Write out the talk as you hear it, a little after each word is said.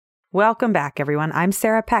Welcome back, everyone. I'm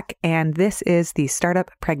Sarah Peck, and this is the Startup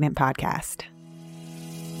Pregnant Podcast.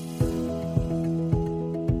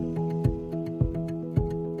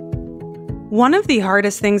 One of the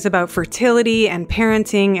hardest things about fertility and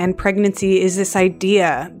parenting and pregnancy is this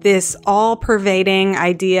idea, this all-pervading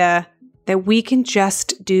idea that we can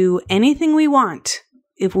just do anything we want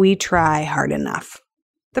if we try hard enough.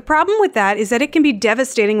 The problem with that is that it can be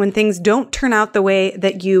devastating when things don't turn out the way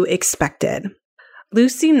that you expected.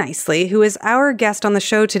 Lucy Knisley, who is our guest on the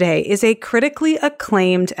show today, is a critically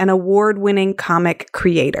acclaimed and award-winning comic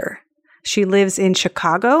creator. She lives in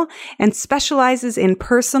Chicago and specializes in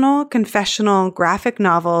personal, confessional, graphic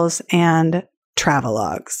novels, and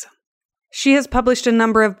travelogues. She has published a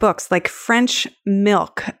number of books like French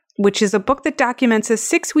Milk, which is a book that documents a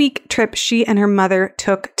 6-week trip she and her mother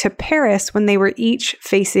took to Paris when they were each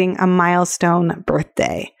facing a milestone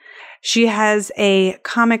birthday. She has a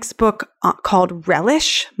comics book called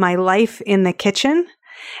Relish, My Life in the Kitchen,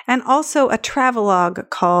 and also a travelogue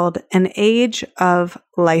called An Age of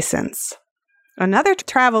License. Another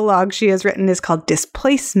travelogue she has written is called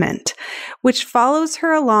Displacement, which follows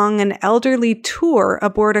her along an elderly tour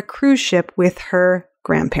aboard a cruise ship with her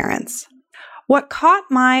grandparents. What caught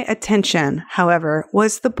my attention, however,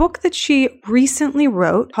 was the book that she recently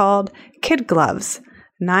wrote called Kid Gloves,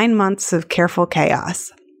 9 Months of Careful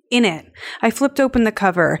Chaos. In it, I flipped open the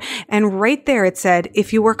cover, and right there it said,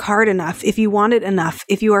 if you work hard enough, if you want it enough,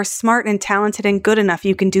 if you are smart and talented and good enough,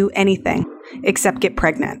 you can do anything except get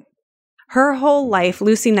pregnant. Her whole life,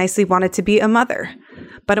 Lucy Knisley wanted to be a mother.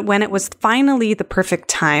 But when it was finally the perfect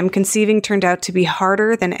time, conceiving turned out to be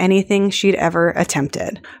harder than anything she'd ever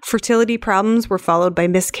attempted. Fertility problems were followed by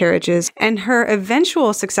miscarriages, and her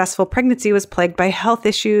eventual successful pregnancy was plagued by health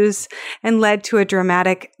issues and led to a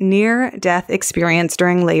dramatic near-death experience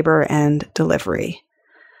during labor and delivery.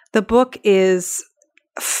 The book is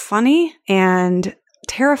funny and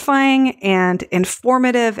terrifying and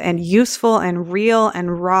informative and useful and real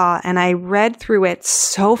and raw. And I read through it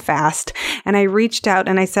so fast, and I reached out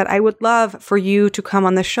and I said, I would love for you to come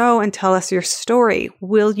on the show and tell us your story.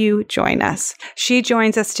 Will you join us? She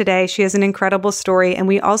joins us today. She has an incredible story. And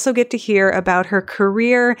we also get to hear about her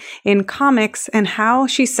career in comics and how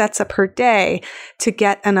she sets up her day to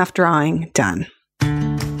get enough drawing done.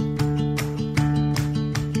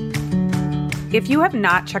 If you have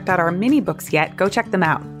not checked out our mini books yet, go check them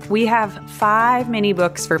out. We have 5 mini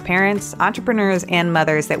books for parents, entrepreneurs, and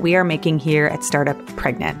mothers that we are making here at Startup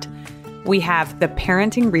Pregnant. We have the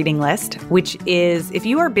parenting reading list, which is if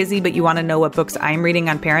you are busy but you want to know what books I'm reading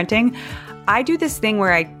on parenting, I do this thing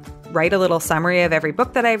where I write a little summary of every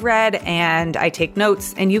book that I've read and I take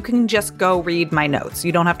notes, and you can just go read my notes.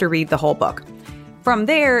 You don't have to read the whole book. From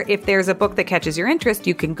there, if there's a book that catches your interest,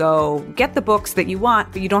 you can go get the books that you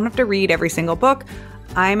want, but you don't have to read every single book.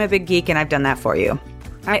 I'm a big geek and I've done that for you.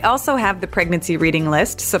 I also have the pregnancy reading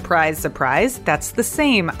list. Surprise, surprise. That's the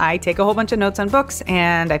same. I take a whole bunch of notes on books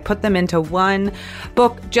and I put them into one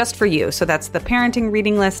book just for you. So that's the parenting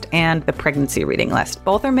reading list and the pregnancy reading list.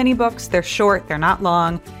 Both are mini books. They're short, they're not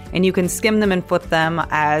long, and you can skim them and flip them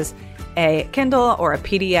as a Kindle or a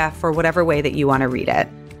PDF or whatever way that you want to read it.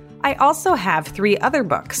 I also have 3 other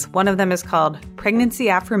books. One of them is called Pregnancy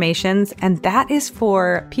Affirmations, and that is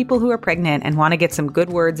for people who are pregnant and want to get some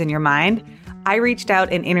good words in your mind. I reached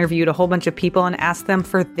out and interviewed a whole bunch of people and asked them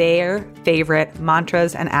for their favorite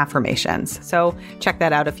mantras and affirmations. So check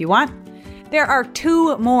that out if you want. There are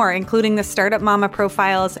 2 more, including the Startup Mama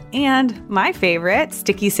Profiles and my favorite,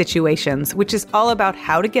 Sticky Situations, which is all about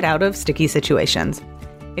how to get out of sticky situations.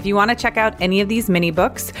 If you want to check out any of these mini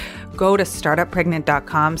books, go to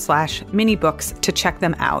startuppregnant.com/minibooks to check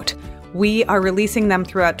them out. We are releasing them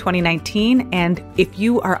throughout 2019, and if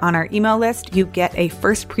you are on our email list, you get a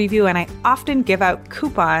first preview, and I often give out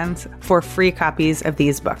coupons for free copies of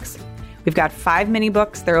these books. We've got 5 mini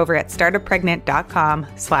books. They're over at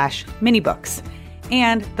startuppregnant.com/minibooks.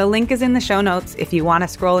 And the link is in the show notes if you want to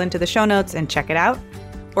scroll into the show notes and check it out,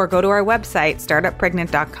 or go to our website,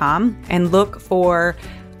 startuppregnant.com, and look for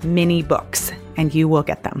mini books, and you will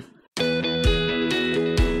get them.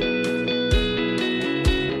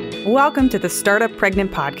 Welcome to the Startup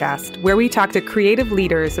Pregnant Podcast, where we talk to creative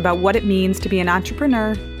leaders about what it means to be an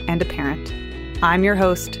entrepreneur and a parent. I'm your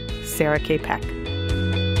host, Sarah K. Peck.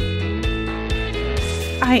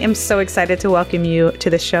 I am so excited to welcome you to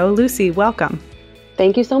the show. Lucy, welcome.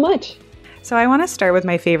 Thank you so much. So I want to start with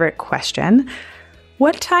my favorite question.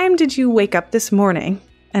 What time did you wake up this morning,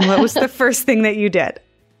 and what was the first thing that you did?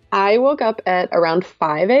 I woke up at around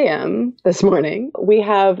 5 a.m. this morning. We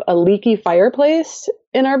have a leaky fireplace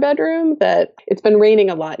in our bedroom that it's been raining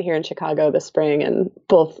a lot here in Chicago this spring, and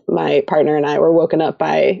both my partner and I were woken up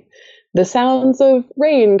by the sounds of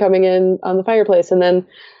rain coming in on the fireplace. And then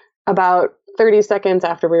about 30 seconds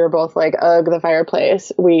after we were both like, ugh, the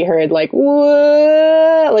fireplace, we heard like,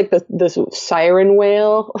 whoa, like this siren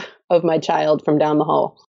wail of my child from down the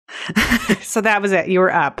hall. So that was it. You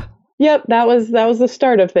were up. Yep, that was the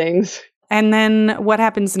start of things. And then what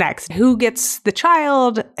happens next? Who gets the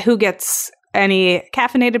child? Who gets any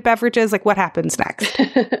caffeinated beverages? Like, what happens next?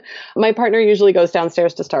 My partner usually goes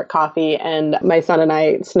downstairs to start coffee, and my son and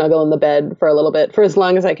I snuggle in the bed for a little bit, for as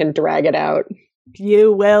long as I can drag it out.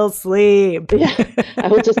 You will sleep. Yeah,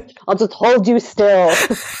 I'll just hold you still.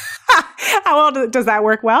 How old does that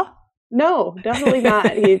work well? No, definitely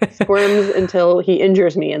not. He squirms until he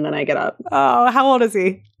injures me, and then I get up. Oh, how old is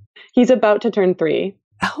he? He's about to turn 3.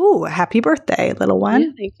 Oh, happy birthday, little one. Yeah,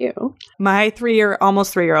 thank you. My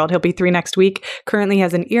almost 3-year-old, he'll be 3 next week, currently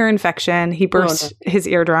has an ear infection. He burst his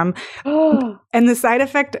eardrum. And the side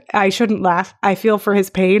effect, I shouldn't laugh. I feel for his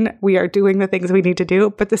pain. We are doing the things we need to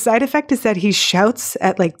do. But the side effect is that he shouts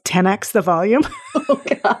at like 10x the volume. Oh,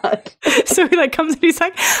 God. So he like comes and he's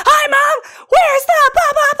like, hi, Mom, where's the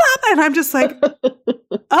blah, blah, blah? And I'm just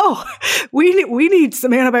like, oh, we need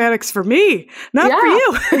some antibiotics for me, not for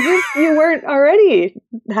you. You weren't already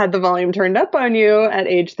had the volume turned up on you at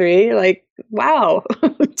age 3. Like, wow.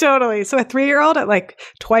 Totally. So a 3-year-old at like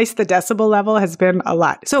twice the decibel level has been a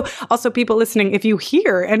lot. So also people listening, if you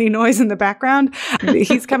hear any noise in the background,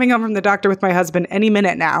 he's coming home from the doctor with my husband any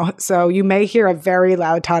minute now. So you may hear a very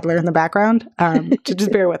loud toddler in the background. To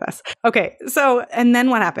just bear with us. Okay. So, and then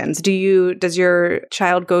what happens? Does your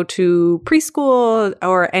child go to preschool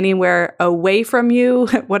or anywhere away from you?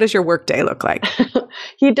 What does your work day look like?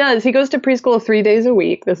 He does. He goes to preschool 3 days a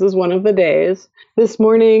week. This is one of the days. This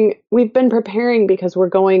morning, we've been preparing because we're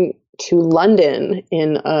going to London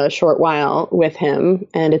in a short while with him.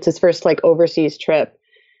 And it's his first like overseas trip.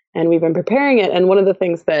 And we've been preparing it. And one of the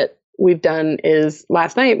things that we've done is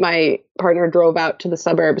last night, my partner drove out to the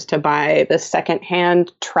suburbs to buy the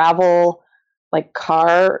secondhand travel like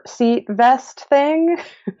car seat vest thing.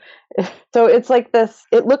 So it's like this,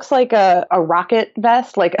 it looks like a rocket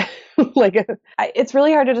vest, it's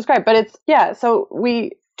really hard to describe, but so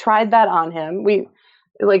we tried that on him. We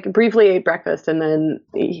like briefly ate breakfast and then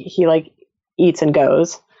he like eats and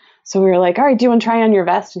goes. So we were like, all right, do you want to try on your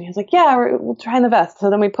vest? And he was like, yeah, we'll try on the vest. So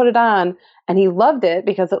then we put it on and he loved it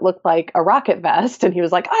because it looked like a rocket vest. And he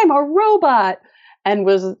was like, I'm a robot. And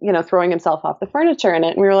was, throwing himself off the furniture in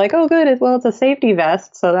it. And we were like, oh, good. Well, it's a safety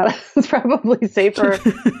vest. So that's probably safer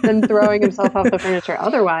than throwing himself off the furniture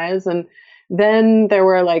otherwise. And then there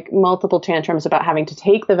were like multiple tantrums about having to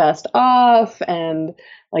take the vest off and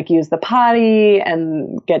like use the potty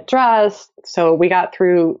and get dressed. So we got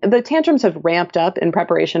through, the tantrums have ramped up in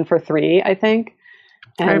preparation for 3, I think.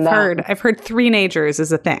 And, I've heard 3-nagers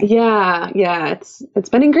is a thing. Yeah. It's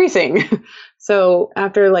been increasing. So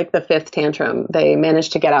after like the 5th tantrum, they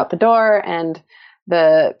managed to get out the door, and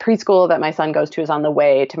the preschool that my son goes to is on the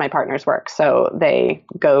way to my partner's work. So they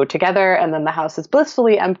go together, and then the house is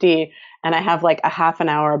blissfully empty. And I have like a half an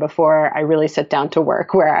hour before I really sit down to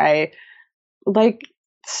work where I like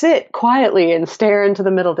sit quietly and stare into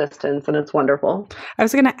the middle distance, and it's wonderful. I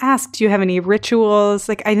was going to ask, do you have any rituals?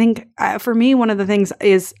 Like, I think for me, one of the things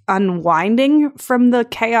is unwinding from the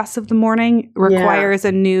chaos of the morning requires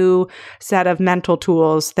a new set of mental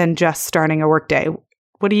tools than just starting a workday.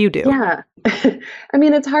 What do you do? Yeah. I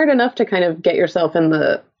mean, it's hard enough to kind of get yourself in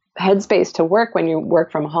the headspace to work when you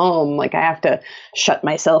work from home. Like, I have to shut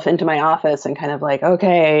myself into my office and kind of like,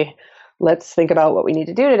 okay, let's think about what we need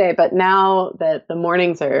to do today. But now that the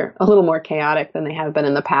mornings are a little more chaotic than they have been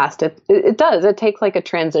in the past, it takes like a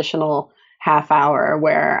transitional half hour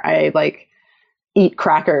where I like eat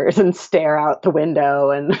crackers and stare out the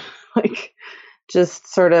window and like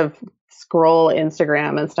just sort of scroll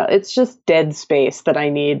Instagram and stuff. It's just dead space that I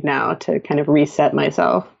need now to kind of reset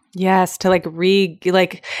myself. Yes, to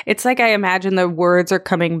it's like I imagine the words are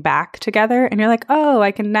coming back together and you're like, oh,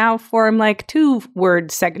 I can now form like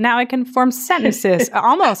 2-word now I can form sentences.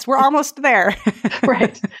 We're almost there.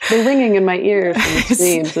 Right. The ringing in my ears from the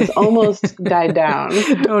screams has almost died down.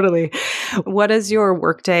 Totally. What does your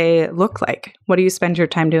workday look like? What do you spend your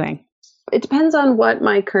time doing? It depends on what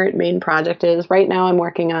my current main project is. Right now I'm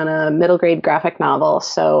working on a middle grade graphic novel.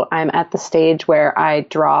 So I'm at the stage where I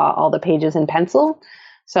draw all the pages in pencil.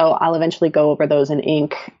 So I'll eventually go over those in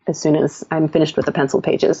ink as soon as I'm finished with the pencil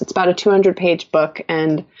pages. It's about a 200-page book,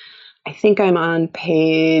 and I think I'm on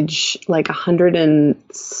page like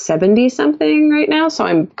 170 something right now. So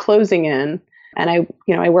I'm closing in. And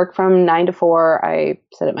I work from 9 to 4. I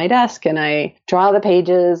sit at my desk and I draw the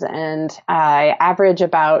pages, and I average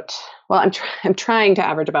about, I'm trying to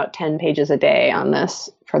average about 10 pages a day on this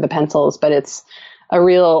for the pencils, but it's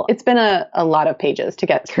been a lot of pages to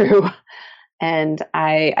get through. And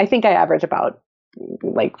I think I average about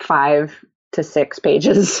like 5 to 6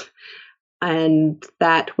 pages. And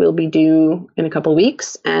that will be due in a couple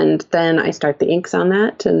weeks. And then I start the inks on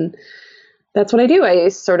that. And that's what I do. I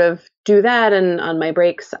sort of do that. And on my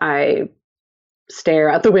breaks, I stare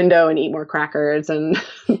out the window and eat more crackers and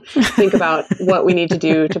think about what we need to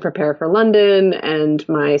do to prepare for London and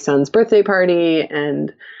my son's birthday party.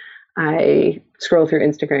 And I scroll through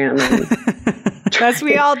Instagram. And as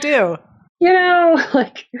we all do.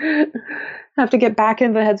 Like have to get back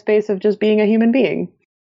into the headspace of just being a human being.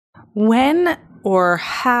 When or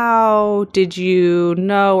how did you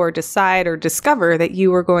know or decide or discover that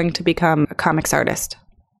you were going to become a comics artist?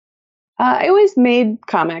 I always made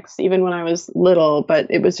comics, even when I was little, but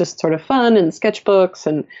it was just sort of fun and sketchbooks.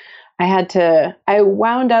 And I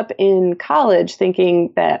wound up in college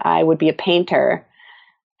thinking that I would be a painter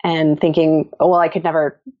and thinking, I could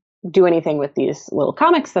never do anything with these little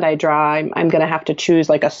comics that I draw. I'm going to have to choose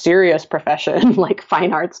like a serious profession, like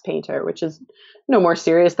fine arts painter, which is no more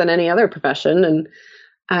serious than any other profession. And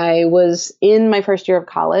I was in my first year of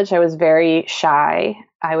college. I was very shy.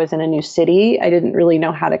 I was in a new city. I didn't really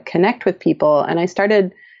know how to connect with people. And I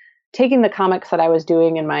started taking the comics that I was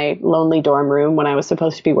doing in my lonely dorm room when I was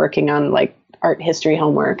supposed to be working on like art history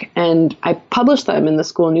homework. And I published them in the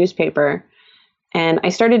school newspaper. And I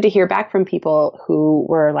started to hear back from people who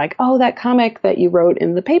were like, oh, that comic that you wrote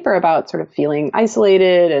in the paper about sort of feeling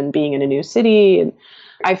isolated and being in a new city. And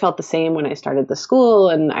I felt the same when I started the school.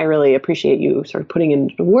 And I really appreciate you sort of putting it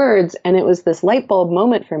into words. And it was this light bulb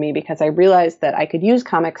moment for me because I realized that I could use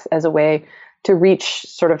comics as a way to reach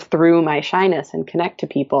sort of through my shyness and connect to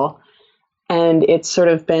people. And it's sort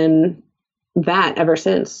of been that ever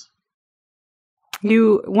since.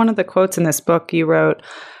 One of the quotes in this book you wrote,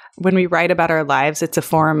 when we write about our lives, it's a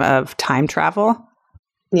form of time travel.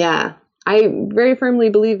 Yeah, I very firmly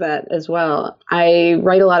believe that as well. I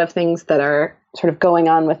write a lot of things that are sort of going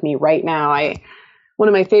on with me right now. One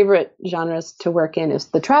of my favorite genres to work in is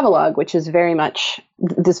the travelogue, which is very much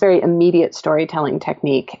this very immediate storytelling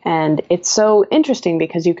technique. And it's so interesting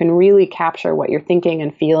because you can really capture what you're thinking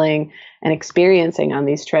and feeling and experiencing on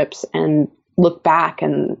these trips and look back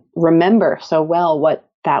and remember so well what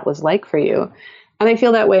that was like for you. And I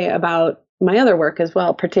feel that way about my other work as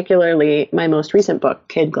well, particularly my most recent book,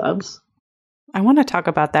 Kid Gloves. I want to talk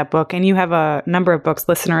about that book. And you have a number of books.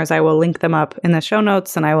 Listeners, I will link them up in the show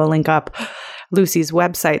notes, and I will link up Lucy's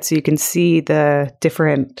website so you can see the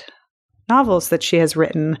different novels that she has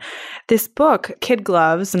written. This book, Kid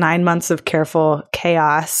Gloves, 9 Months of Careful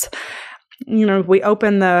Chaos. We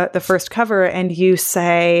open the first cover and you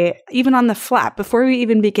say, even on the flap, before we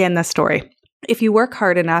even begin the story, if you work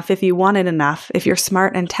hard enough, if you want it enough, if you're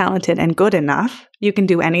smart and talented and good enough, you can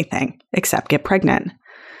do anything except get pregnant.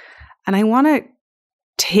 And I want to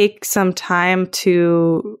take some time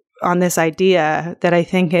on this idea that I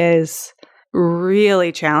think is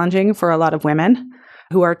really challenging for a lot of women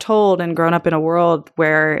who are told and grown up in a world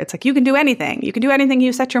where it's like, you can do anything. You can do anything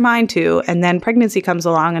you set your mind to. And then pregnancy comes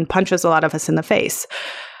along and punches a lot of us in the face.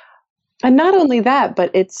 And not only that,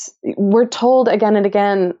 but we're told again and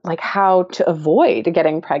again, like how to avoid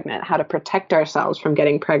getting pregnant, how to protect ourselves from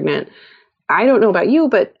getting pregnant. I don't know about you,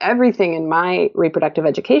 but everything in my reproductive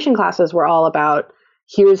education classes were all about,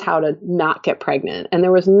 here's how to not get pregnant. And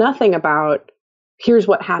there was nothing about, here's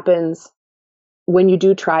what happens when you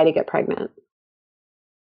do try to get pregnant.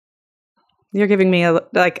 You're giving me a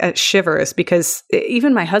shivers because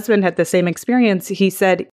even my husband had the same experience. He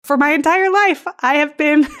said, for my entire life, I have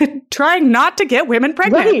been trying not to get women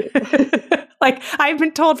pregnant. Right. I've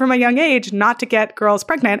been told from a young age not to get girls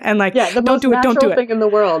pregnant, and the most natural thing in the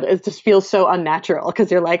world is just feels so unnatural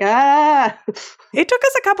because you're like, It took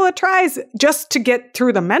us a couple of tries just to get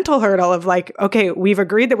through the mental hurdle of okay, we've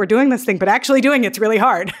agreed that we're doing this thing, but actually doing it's really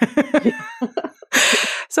hard.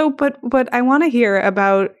 So, but I want to hear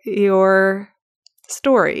about your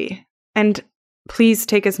story, and please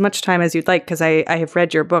take as much time as you'd like because I have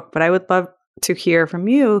read your book, but I would love to hear from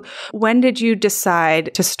you. When did you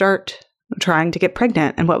decide to start trying to get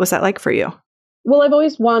pregnant, and what was that like for you? Well, I've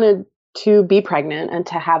always wanted to be pregnant and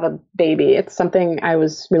to have a baby. It's something I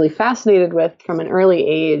was really fascinated with from an early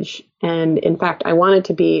age. And in fact, I wanted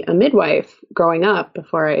to be a midwife growing up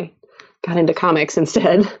before I got into comics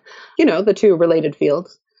instead, the two related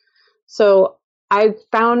fields. So I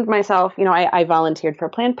found myself, I volunteered for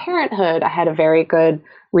Planned Parenthood. I had a very good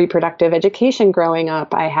reproductive education growing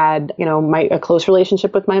up. I had, a close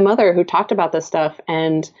relationship with my mother who talked about this stuff.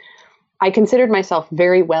 And I considered myself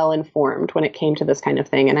very well informed when it came to this kind of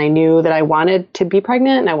thing. And I knew that I wanted to be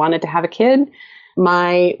pregnant and I wanted to have a kid.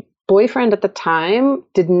 My boyfriend at the time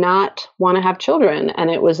did not want to have children. And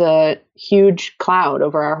it was a huge cloud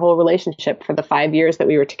over our whole relationship for the 5 years that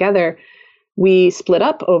we were together. We split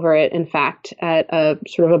up over it, in fact, at a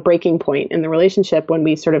sort of a breaking point in the relationship when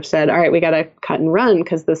we sort of said, all right, we got to cut and run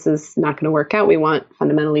because this is not going to work out. We want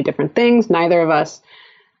fundamentally different things. Neither of us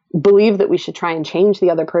believe that we should try and change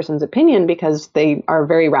the other person's opinion because they are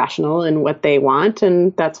very rational in what they want,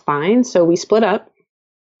 and that's fine. So we split up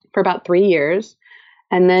for about 3 years.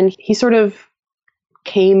 And then he sort of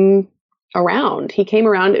came around. He came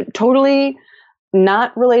around totally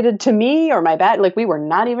not related to me or my bad. Like, we were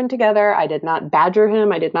not even together. I did not badger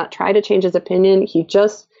him. I did not try to change his opinion. He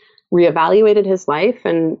just reevaluated his life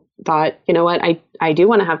and thought, you know what, I do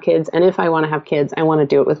want to have kids. And if I want to have kids, I want to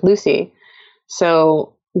do it with Lucy.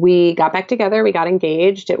 So we got back together. We got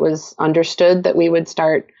engaged. It was understood that we would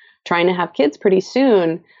start trying to have kids pretty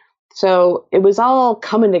soon. So it was all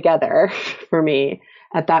coming together for me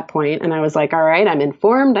at that point. And I was like, all right, I'm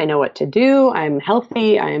informed. I know what to do. I'm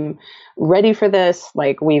healthy. I'm ready for this.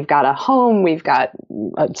 Like, we've got a home. We've got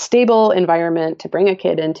a stable environment to bring a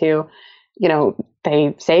kid into.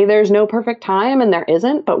 They say there's no perfect time, and there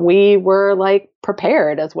isn't, but we were like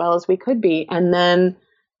prepared as well as we could be. And then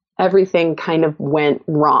everything kind of went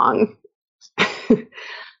wrong.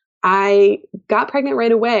 I got pregnant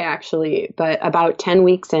right away, actually, but about 10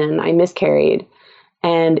 weeks in, I miscarried.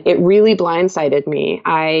 And it really blindsided me.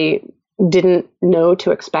 I didn't know to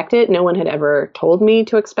expect it. No one had ever told me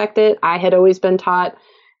to expect it. I had always been taught,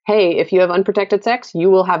 hey, if you have unprotected sex, you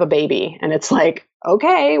will have a baby. And it's like,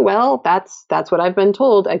 okay, well, that's what I've been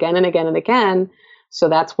told again and again and again. So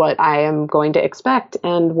that's what I am going to expect.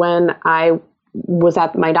 And when I was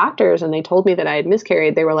at my doctor's and they told me that I had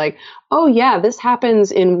miscarried, they were like, oh yeah, this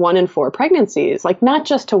happens in 1 in 4 pregnancies. Like, not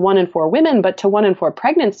just to 1 in 4 women, but to 1 in 4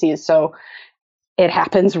 pregnancies. So it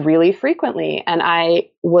happens really frequently. And I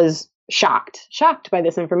was shocked by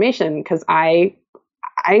this information because I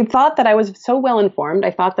thought that I was so well informed.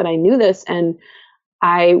 I thought that I knew this, and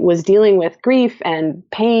I was dealing with grief and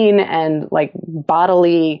pain and like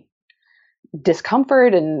bodily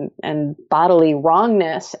discomfort and bodily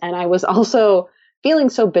wrongness. And I was also feeling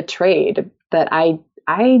so betrayed that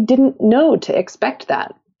I didn't know to expect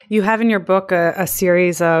that. You have in your book a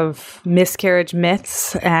series of miscarriage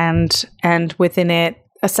myths and within it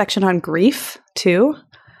a section on grief too.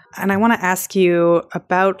 And I want to ask you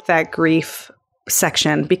about that grief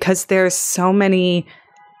section because there's so many,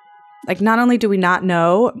 like, not only do we not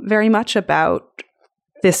know very much about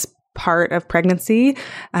this part of pregnancy,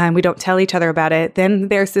 and we don't tell each other about it, then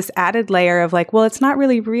there's this added layer of like, well, it's not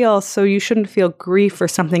really real, so you shouldn't feel grief for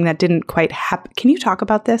something that didn't quite happen. Can you talk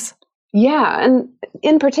about this? Yeah. And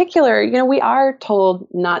in particular, we are told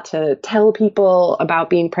not to tell people about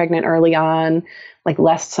being pregnant early on, like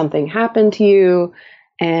lest something happen to you.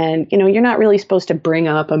 And, you're not really supposed to bring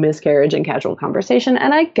up a miscarriage in casual conversation.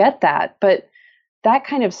 And I get that, but that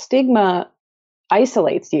kind of stigma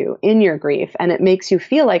isolates you in your grief, and it makes you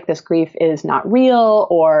feel like this grief is not real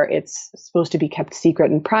or it's supposed to be kept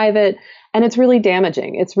secret and private. And it's really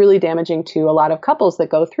damaging. It's really damaging to a lot of couples that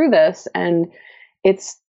go through this. And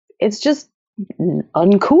it's just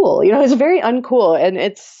uncool. It's very uncool. And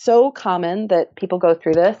it's so common that people go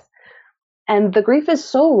through this. And the grief is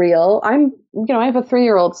so real. I have a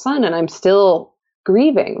 3-year-old son, and I'm still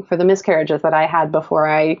grieving for the miscarriages that I had before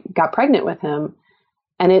I got pregnant with him.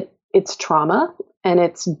 And it's trauma, and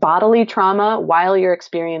it's bodily trauma while you're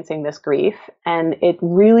experiencing this grief. And it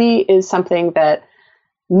really is something that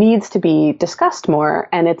needs to be discussed more.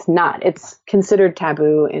 And it's not. It's considered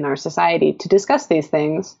taboo in our society to discuss these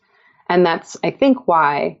things. And that's, I think,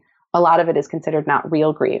 why a lot of it is considered not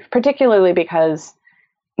real grief, particularly because,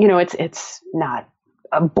 it's not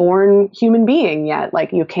a born human being yet.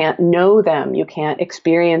 Like, you can't know them. You can't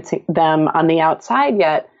experience them on the outside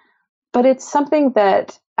yet. But it's something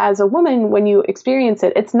that, as a woman, when you experience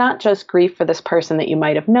it, it's not just grief for this person that you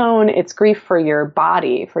might have known. It's grief for your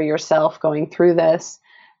body, for yourself going through this.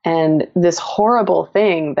 And this horrible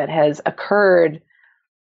thing that has occurred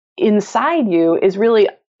inside you is really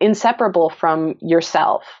inseparable from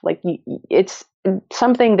yourself. Like, it's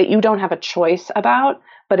something that you don't have a choice about,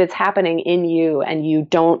 but it's happening in you, and you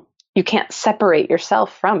can't separate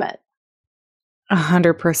yourself from it.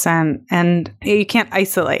 100%. And you can't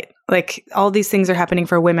isolate. Like all these things are happening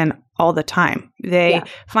for women all the time. They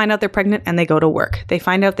find out they're pregnant and they go to work. They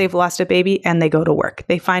find out they've lost a baby and they go to work.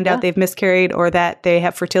 They find out they've miscarried or that they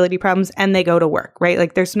have fertility problems and they go to work, right?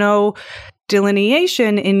 Like there's no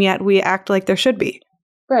delineation, and yet we act like there should be.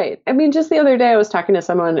 Right. I mean, just the other day I was talking to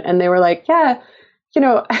someone and they were like, yeah, you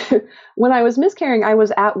know, when I was miscarrying, I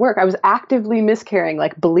was at work. I was actively miscarrying,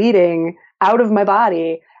 like bleeding out of my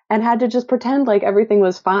body, and had to just pretend like everything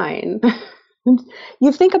was fine.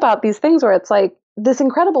 You think about these things where it's like this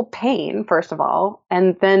incredible pain, first of all,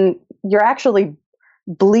 and then you're actually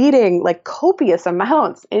bleeding like copious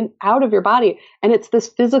amounts out of your body. And it's this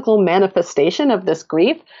physical manifestation of this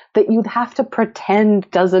grief that you'd have to pretend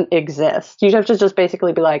doesn't exist. You have to just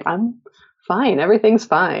basically be like, I'm fine. Everything's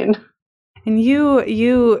fine. And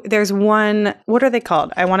there's one, what are they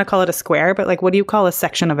called? I want to call it a square, but like, what do you call a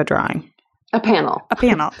section of a drawing? A panel. A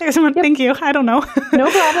panel. There's one. Thank you. I don't know.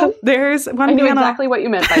 No problem. There's one I knew panel. exactly what you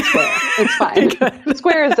meant by square. It's fine.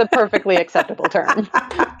 Square is a perfectly acceptable term.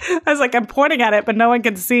 I was like, I'm pointing at it, but no one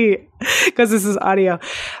can see because this is audio.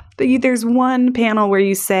 There's one panel where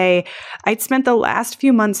you say, I'd spent the last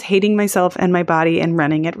few months hating myself and my body and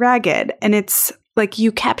running it ragged. And it's like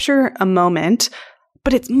you capture a moment,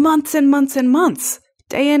 but it's months and months and months.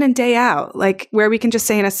 Day in and day out, like where we can just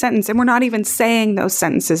say in a sentence, and we're not even saying those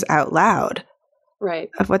sentences out loud. Right.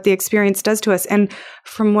 Of what the experience does to us. And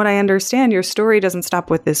from what I understand, your story doesn't stop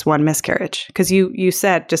with this one miscarriage, because you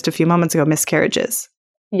said just a few moments ago, miscarriages.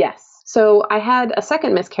 Yes. So I had a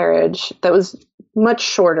second miscarriage that was much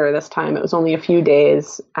shorter this time. It was only a few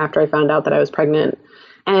days after I found out that I was pregnant.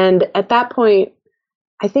 And at that point,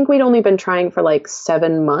 I think we'd only been trying for like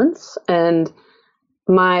 7 months. And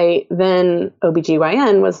my then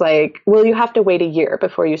OBGYN was like, well, you have to wait a year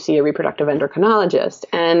before you see a reproductive endocrinologist.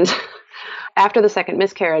 And after the second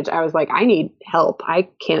miscarriage, I was like, I need help. I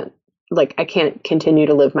can't continue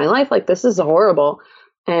to live my life like this. Is horrible.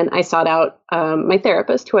 And I sought out my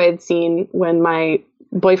therapist, who I had seen when my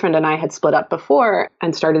boyfriend and I had split up before,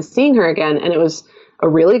 and started seeing her again. And it was a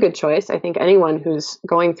really good choice. I think anyone who's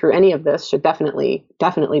going through any of this should definitely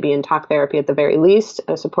be in talk therapy at the very least.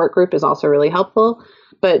 A support group is also really helpful.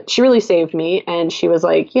 But she really saved me. And she was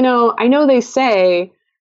like, I know they say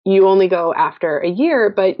you only go after a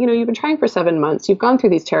year, but you've been trying for 7 months. You've gone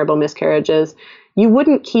through these terrible miscarriages. You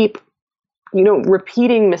wouldn't keep,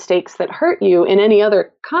 repeating mistakes that hurt you in any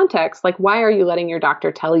other context. Like, why are you letting your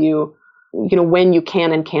doctor tell you, when you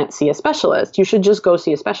can and can't see a specialist? You should just go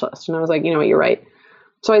see a specialist. And I was like, you know what, you're right.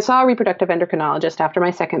 So I saw a reproductive endocrinologist after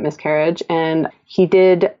my second miscarriage, and he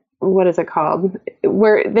did, what is it called?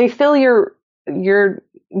 Where they fill your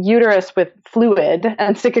uterus with fluid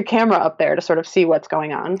and stick a camera up there to sort of see what's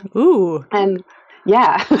going on. Ooh. And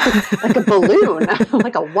yeah, like a balloon,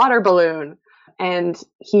 like a water balloon. And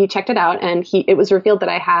he checked it out, and it was revealed that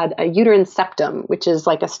I had a uterine septum, which is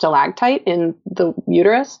like a stalactite in the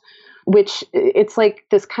uterus, which it's like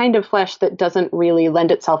this kind of flesh that doesn't really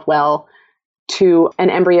lend itself well to an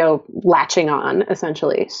embryo latching on,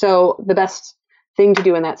 essentially. So the best thing to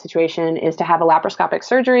do in that situation is to have a laparoscopic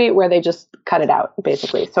surgery where they just cut it out,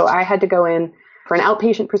 basically. So I had to go in for an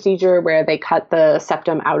outpatient procedure where they cut the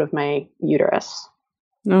septum out of my uterus.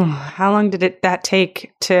 Oh, how long did that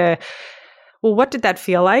take to, well, what did that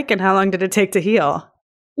feel like, and how long did it take to heal?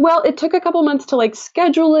 Well, it took a couple months to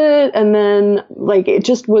schedule it, and then it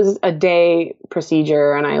just was a day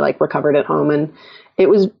procedure, and I recovered at home, and it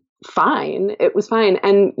was fine. It was fine.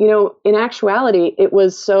 And, in actuality, it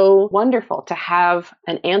was so wonderful to have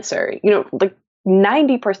an answer.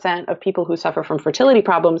 90% of people who suffer from fertility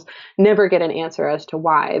problems never get an answer as to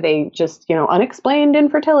why. They just, unexplained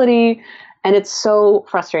infertility. And it's so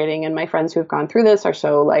frustrating. And my friends who've gone through this are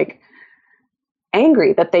so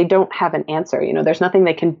angry that they don't have an answer. There's nothing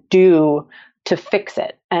they can do to fix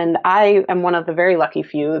it. And I am one of the very lucky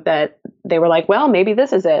few that they were like, well, maybe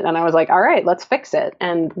this is it. And I was like, all right, let's fix it.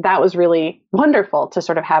 And that was really wonderful to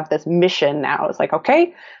sort of have this mission now. It's like,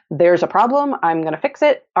 okay, there's a problem. I'm going to fix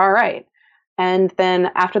it. All right. And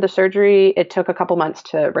then after the surgery, it took a couple months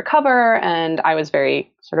to recover. And I was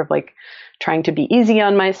very sort of trying to be easy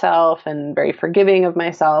on myself and very forgiving of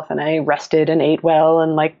myself. And I rested and ate well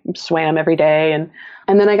and swam every day. And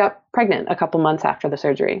then I got pregnant a couple months after the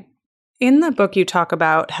surgery. In the book, you talk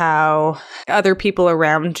about how other people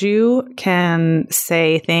around you can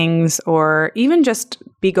say things or even just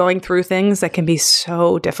be going through things that can be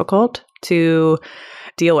so difficult to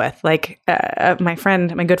deal with. My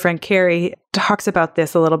good friend Carrie talks about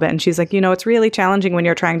this a little bit, and she's like, it's really challenging when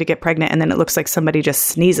you're trying to get pregnant and then it looks like somebody just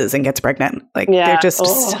sneezes and gets pregnant. They're just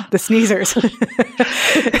the sneezers.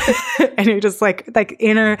 And you're just the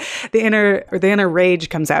inner rage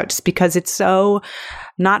comes out just because it's so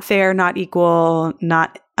not fair, not equal,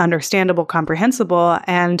 not understandable, comprehensible.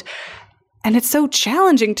 And it's so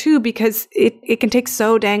challenging too, because it can take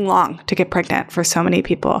so dang long to get pregnant for so many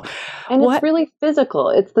people. And it's really physical.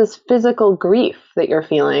 It's this physical grief that you're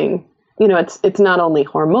feeling. You know, it's not only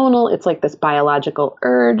hormonal, it's like this biological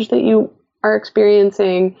urge that you are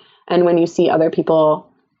experiencing. And when you see other people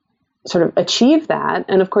sort of achieve that,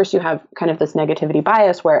 and of course you have kind of this negativity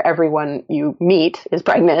bias where everyone you meet is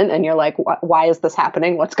pregnant and you're like, why is this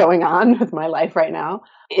happening? What's going on with my life right now?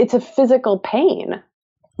 It's a physical pain.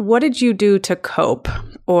 What did you do to cope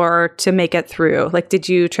or to make it through? Like, did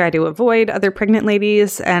you try to avoid other pregnant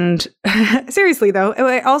ladies? And seriously, though,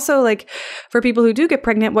 also, like, for people who do get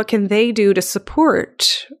pregnant, what can they do to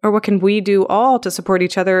support? Or what can we do all to support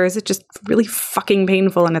each other? Or is it just really fucking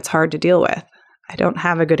painful and it's hard to deal with? I don't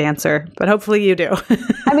have a good answer, but hopefully you do.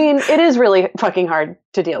 I mean, it is really fucking hard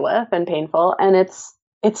to deal with and painful. And it's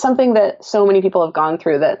something that so many people have gone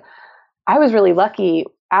through that I was really lucky.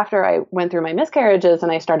 After I went through my miscarriages and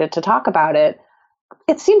I started to talk about it,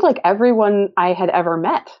 it seemed like everyone I had ever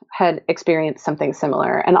met had experienced something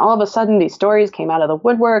similar. And all of a sudden, these stories came out of the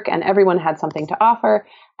woodwork and everyone had something to offer.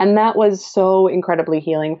 And that was so incredibly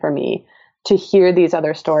healing for me to hear these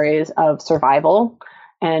other stories of survival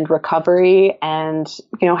and recovery and,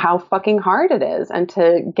 you know, how fucking hard it is. And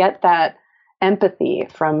to get that empathy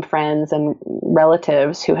from friends and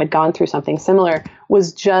relatives who had gone through something similar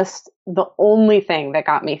was just the only thing that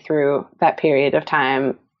got me through that period of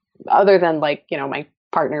time, other than, like, you know, my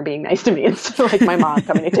partner being nice to me and stuff, like my mom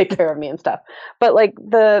coming to take care of me and stuff. But like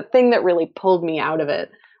the thing that really pulled me out of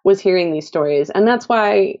it was hearing these stories. And that's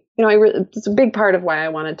why, you know, it's a big part of why I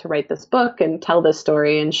wanted to write this book and tell this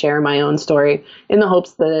story and share my own story in the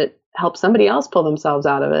hopes that it helps somebody else pull themselves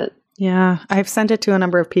out of it. Yeah, I've sent it to a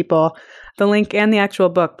number of people, the link and the actual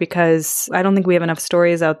book, because I don't think we have enough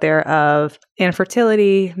stories out there of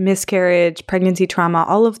infertility, miscarriage, pregnancy trauma,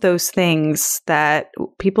 all of those things that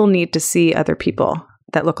people need to see other people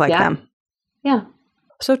that look like them. Yeah.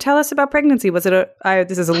 So tell us about pregnancy. Was it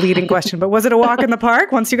this is a leading question, but was it a walk in the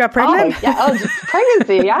park once you got pregnant? Just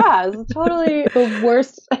pregnancy. Yeah. It was totally the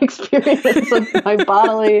worst experience of my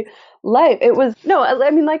bodily life. It was, no,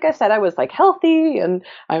 I mean, like I said, I was like healthy and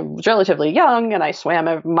I'm relatively young and I swam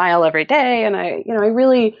a mile every day and I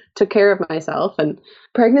really took care of myself, and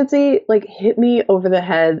pregnancy like hit me over the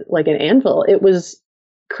head like an anvil. It was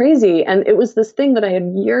crazy. And it was this thing that I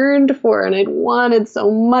had yearned for and I'd wanted so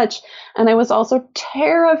much. And I was also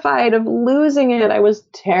terrified of losing it. I was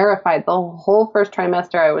terrified. The whole first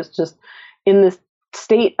trimester, I was just in this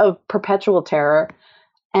state of perpetual terror.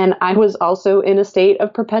 And I was also in a state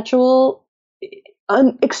of perpetual,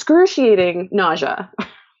 excruciating nausea.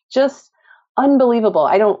 Just unbelievable.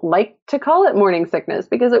 I don't like to call it morning sickness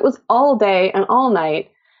because it was all day and all night.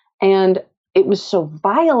 And it was so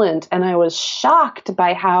violent. And I was shocked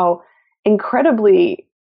by how incredibly,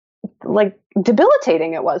 like,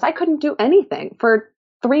 debilitating it was. I couldn't do anything for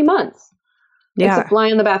 3 months. Yeah. Except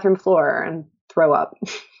lie on the bathroom floor and throw up.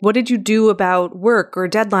 What did you do about work or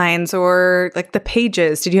deadlines or like the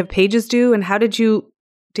pages? Did you have pages due? And how did you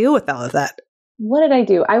deal with all of that? What did I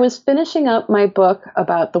do? I was finishing up my book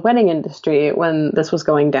about the wedding industry when this was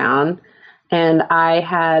going down. And I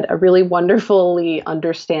had a really wonderfully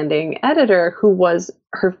understanding editor who was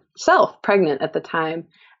herself pregnant at the time.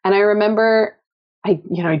 And I remember I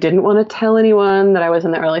didn't want to tell anyone that I was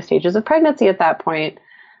in the early stages of pregnancy at that point.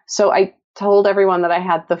 So I told everyone that I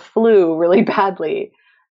had the flu really badly,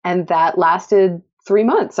 and that lasted 3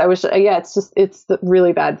 months. I was, it's the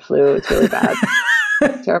really bad flu. It's really bad.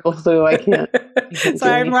 Terrible flu. I can't so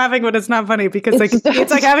I'm laughing, but it's not funny because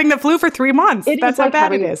it's like having the flu for 3 months. That's how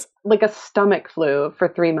bad it is. Like a stomach flu for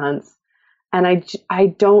 3 months. And I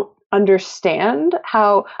don't understand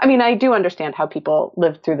how, I mean, I do understand how people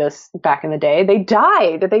lived through this back in the day. They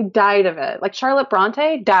died of it. Like Charlotte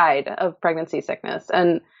Bronte died of pregnancy sickness,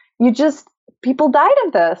 and people died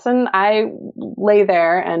of this. And I lay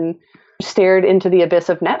there and stared into the abyss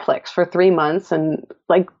of Netflix for 3 months. And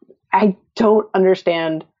like, I don't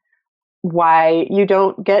understand why you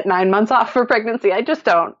don't get 9 months off for pregnancy. I just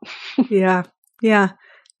don't. Yeah.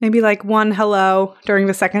 Maybe like one hello during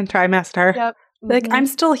the second trimester. Yep. Like, I'm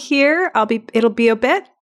still here. It'll be a bit.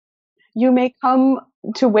 You may come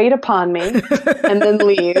to wait upon me and then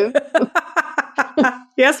leave.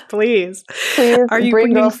 Yes, please. Please Are you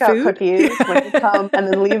bring Girl Scout food? cookies when you come and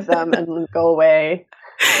then leave them and go away.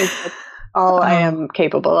 That's all I am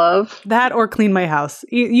capable of. That or clean my house.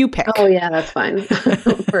 You pick. Oh, yeah, that's fine.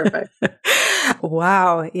 Perfect.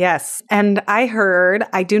 Wow. Yes. And I heard,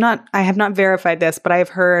 I have not verified this, but I've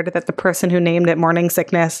heard that the person who named it morning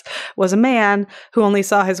sickness was a man who only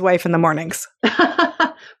saw his wife in the mornings.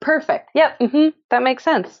 Perfect. Yep. That makes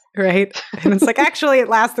sense. Right. And it's like, actually, it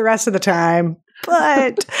lasts the rest of the time.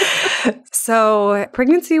 But so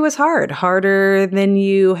pregnancy was hard, harder than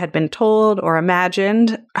you had been told or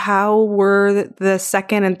imagined. How were the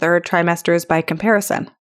second and third trimesters by comparison?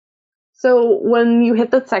 So when you hit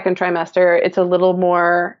the second trimester, it's a little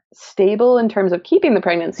more stable in terms of keeping the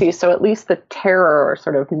pregnancy. So at least the terror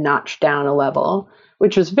sort of notched down a level,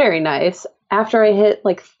 which was very nice. After I hit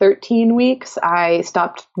like 13 weeks, I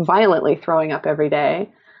stopped violently throwing up every day.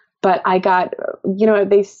 But I got,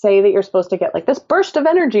 they say that you're supposed to get like this burst of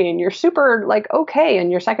energy and you're super like okay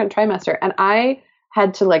in your second trimester. And I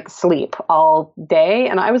had to like sleep all day.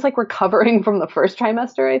 And I was like recovering from the first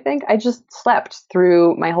trimester, I think. I just slept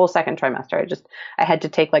through my whole second trimester. I had to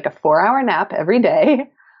take like a 4-hour nap every day.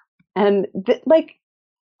 And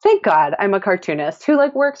thank God I'm a cartoonist who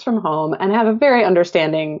like works from home and have a very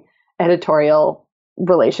understanding editorial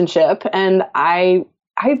relationship. And I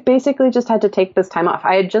basically just had to take this time off.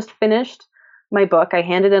 I had just finished my book. I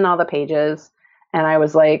handed in all the pages and I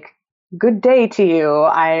was like, good day to you.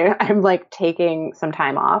 I'm like taking some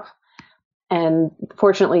time off. And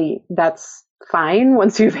fortunately, that's fine.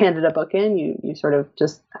 Once you've handed a book in, you sort of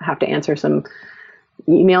just have to answer some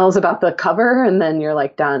emails about the cover and then you're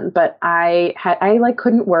like done. But I like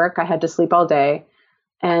couldn't work. I had to sleep all day.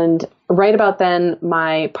 And right about then,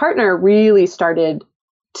 my partner really started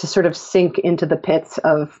to sort of sink into the pits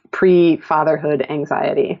of pre-fatherhood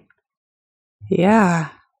anxiety. Yeah.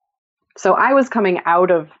 So I was coming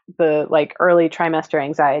out of the like early trimester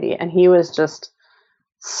anxiety and he was just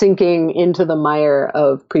sinking into the mire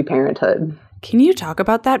of pre-parenthood. Can you talk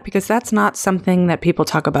about that? Because that's not something that people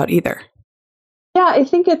talk about either. Yeah, I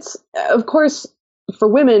think it's, of course, for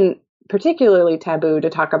women, particularly taboo to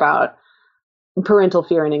talk about parental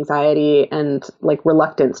fear and anxiety and like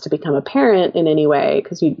reluctance to become a parent in any way,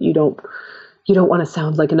 because you don't want to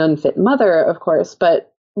sound like an unfit mother, of course.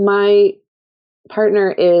 But my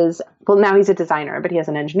partner is, well, now he's a designer, but he has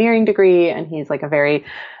an engineering degree and he's like a very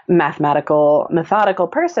mathematical, methodical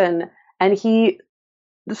person. And he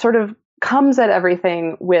sort of comes at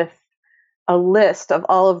everything with a list of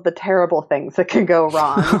all of the terrible things that can go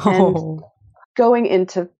wrong. And going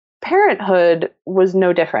into parenthood was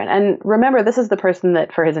no different. And remember, this is the person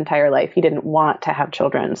that for his entire life, he didn't want to have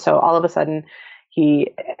children. So all of a sudden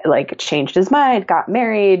he like changed his mind, got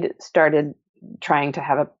married, started trying to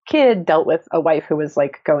have a kid, dealt with a wife who was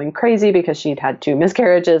like going crazy because she'd had 2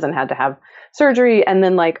 miscarriages and had to have surgery. And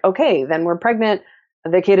then like, okay, then we're pregnant.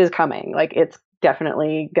 The kid is coming. Like it's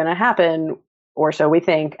definitely going to happen, or so we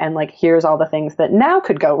think. And like, here's all the things that now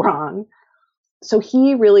could go wrong. So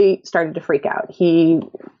he really started to freak out. He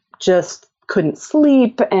just couldn't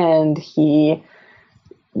sleep and he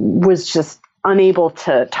was just unable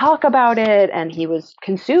to talk about it. And he was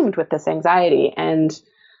consumed with this anxiety. And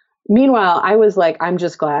meanwhile, I was like, I'm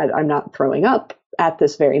just glad I'm not throwing up at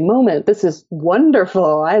this very moment. This is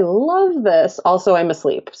wonderful. I love this. Also, I'm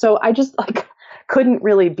asleep. So I just like couldn't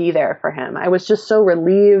really be there for him. I was just so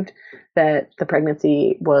relieved that the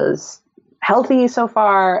pregnancy was healthy so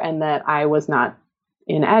far and that I was not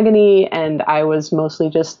in agony and I was mostly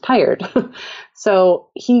just tired. So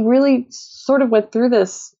he really sort of went through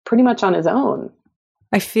this pretty much on his own.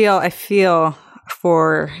 I feel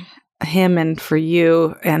for him and for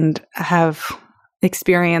you and have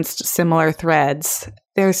experienced similar threads.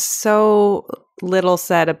 There's so little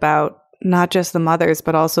said about not just the mothers,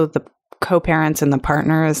 but also the co-parents and the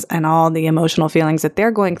partners and all the emotional feelings that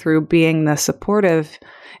they're going through being the supportive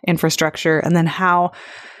infrastructure, and then how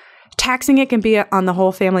taxing it can be on the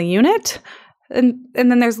whole family unit. And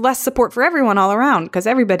then there's less support for everyone all around because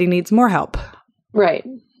everybody needs more help. Right.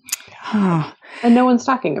 And no one's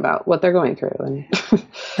talking about what they're going through. And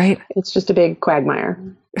right. It's just a big quagmire.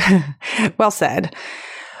 Well said.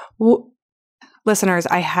 Listeners,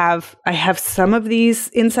 I have some of these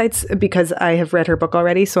insights because I have read her book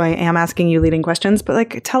already, so I am asking you leading questions. But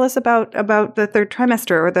like, tell us about the third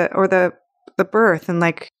trimester or the birth and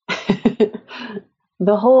like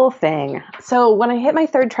the whole thing. So when I hit my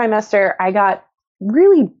third trimester, I got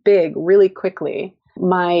really big really quickly.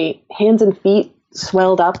 My hands and feet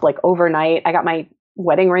swelled up like overnight. I got my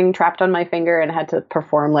wedding ring trapped on my finger and had to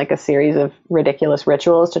perform like a series of ridiculous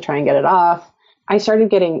rituals to try and get it off. I started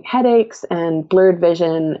getting headaches and blurred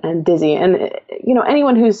vision and dizzy. And,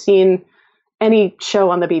 anyone who's seen any show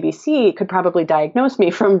on the BBC could probably diagnose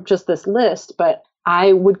me from just this list. But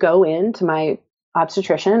I would go in to my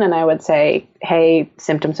obstetrician and I would say, hey,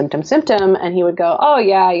 symptom. And he would go, oh,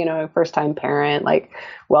 yeah, first time parent, like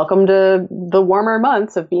welcome to the warmer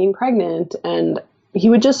months of being pregnant. And he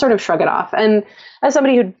would just sort of shrug it off. And as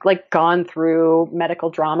somebody who'd like gone through medical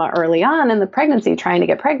drama early on in the pregnancy, trying to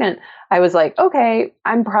get pregnant, I was like, okay,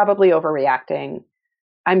 I'm probably overreacting.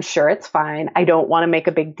 I'm sure it's fine. I don't want to make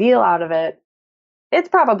a big deal out of it. It's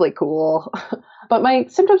probably cool. But my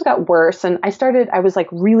symptoms got worse and I was like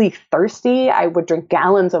really thirsty. I would drink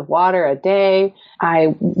gallons of water a day.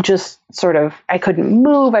 I couldn't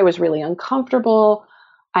move. I was really uncomfortable.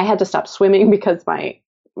 I had to stop swimming because my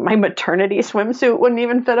maternity swimsuit wouldn't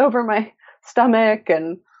even fit over my stomach.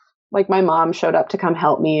 And like my mom showed up to come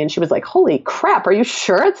help me and she was like, holy crap, are you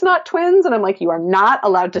sure it's not twins? And I'm like, you are not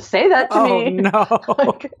allowed to say that to me. Oh, no.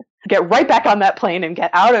 Like, get right back on that plane and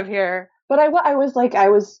get out of here. But I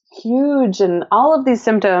was huge, and all of these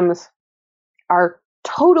symptoms are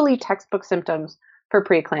totally textbook symptoms for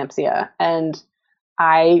preeclampsia. And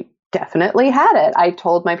I definitely had it. I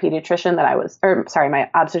told my pediatrician my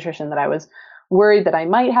obstetrician that I was worried that I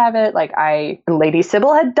might have it. Like Lady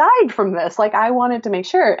Sybil had died from this. Like I wanted to make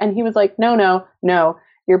sure. And he was like, no,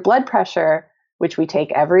 your blood pressure, which we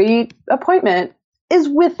take every appointment, is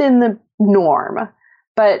within the norm.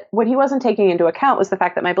 But what he wasn't taking into account was the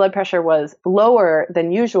fact that my blood pressure was lower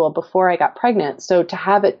than usual before I got pregnant. So to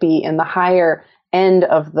have it be in the higher end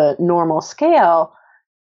of the normal scale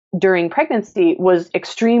during pregnancy was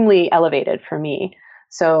extremely elevated for me.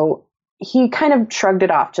 So he kind of shrugged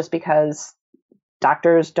it off just because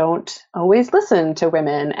doctors don't always listen to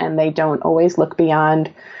women and they don't always look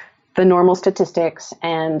beyond the normal statistics.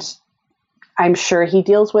 And I'm sure he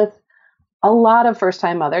deals with a lot of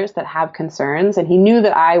first-time mothers that have concerns. And he knew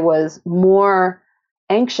that I was more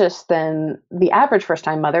anxious than the average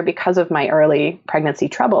first-time mother because of my early pregnancy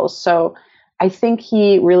troubles. So I think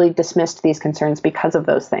he really dismissed these concerns because of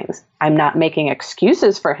those things. I'm not making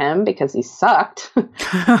excuses for him because he sucked,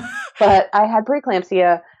 but I had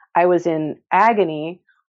preeclampsia. I was in agony.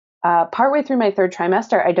 Partway through my third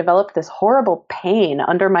trimester, I developed this horrible pain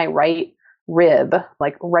under my right rib,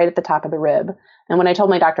 like right at the top of the rib. And when I told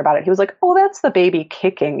my doctor about it, he was like, oh, that's the baby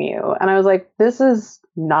kicking you. And I was like, this is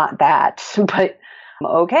not that, but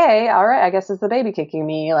okay, all right, I guess it's the baby kicking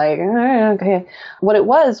me. Like, okay. What it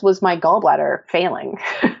was my gallbladder failing.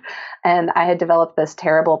 And I had developed this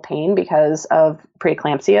terrible pain because of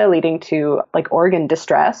preeclampsia leading to like organ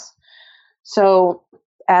distress. So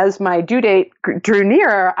as my due date drew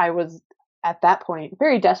nearer, I was at that point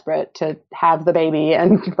very desperate to have the baby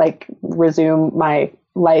and like resume my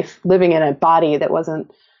life living in a body that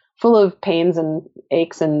wasn't full of pains and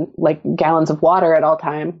aches and like gallons of water at all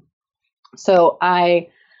time. So I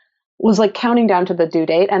was like counting down to the due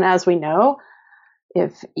date. And as we know,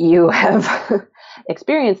 if you have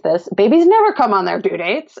experienced this, babies never come on their due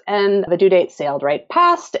dates. And the due date sailed right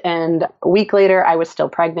past. And a week later, I was still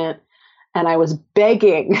pregnant. And I was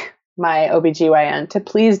begging my OBGYN to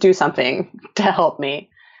please do something to help me.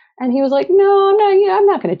 And he was like, no, I'm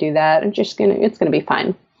not going to do that. It's going to be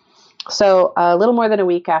fine. So a little more than a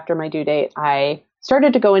week after my due date, I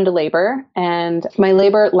started to go into labor, and my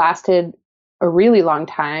labor lasted a really long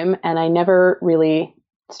time. And I never really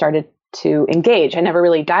started to engage. I never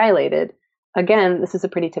really dilated. Again, this is a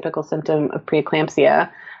pretty typical symptom of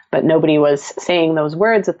preeclampsia, but nobody was saying those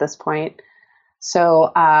words at this point.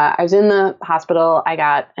 So I was in the hospital. I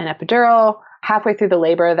got an epidural. Halfway through the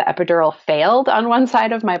labor, the epidural failed on one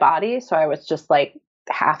side of my body. So I was just like,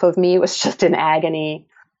 half of me was just in agony.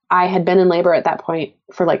 I had been in labor at that point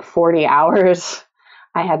for like 40 hours.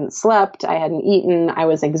 I hadn't slept. I hadn't eaten. I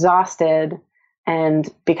was exhausted.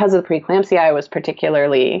 And because of the preeclampsia, I was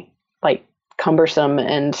particularly like cumbersome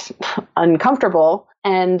and uncomfortable.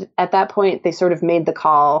 And at that point, they sort of made the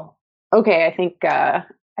call, okay, I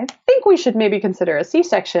think we should maybe consider a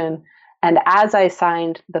C-section. And as I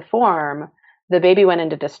signed the form, the baby went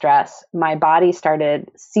into distress. My body started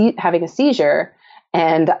having a seizure,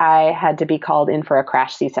 and I had to be called in for a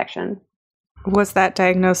crash C-section. Was that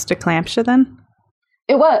diagnosed eclampsia then?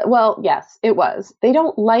 It was. Well, yes, it was. They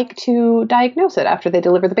don't like to diagnose it after they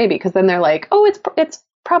deliver the baby because then they're like, oh, it's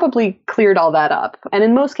probably cleared all that up. And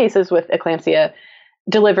in most cases with eclampsia,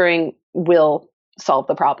 delivering will solve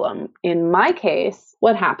the problem. In my case,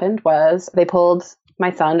 what happened was they pulled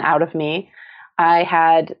my son out of me. I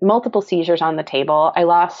had multiple seizures on the table. I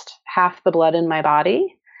lost half the blood in my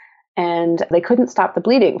body, and they couldn't stop the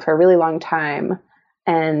bleeding for a really long time.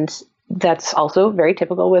 And that's also very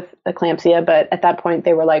typical with eclampsia. But at that point,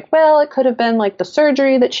 they were like, well, it could have been like the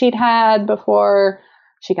surgery that she'd had before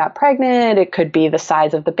she got pregnant. It could be the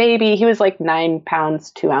size of the baby. He was like 9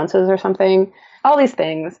 pounds, 2 ounces or something. All these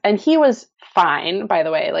things. And he was fine, by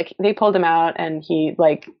the way. Like they pulled him out and he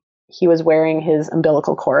he was wearing his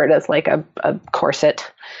umbilical cord as like a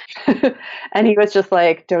corset. And he was just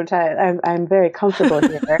like, I'm very comfortable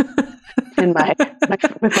here in my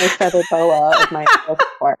with my feather boa of my umbilical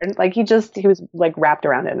cord. Like he was like wrapped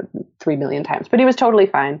around it 3 million times, but he was totally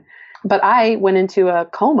fine. But I went into a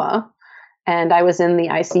coma and I was in the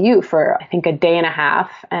ICU for I think a day and a half.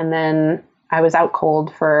 And then I was out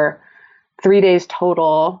cold for 3 days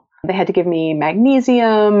total. They had to give me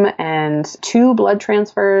magnesium and 2 blood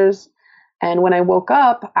transfers. And when I woke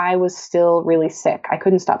up, I was still really sick. I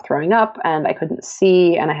couldn't stop throwing up and I couldn't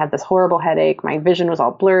see. And I had this horrible headache. My vision was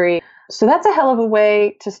all blurry. So that's a hell of a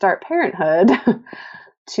way to start parenthood,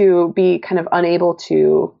 to be kind of unable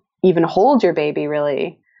to even hold your baby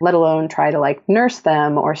really, let alone try to like nurse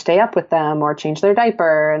them or stay up with them or change their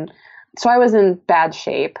diaper. And so I was in bad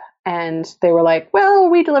shape. And they were like, well,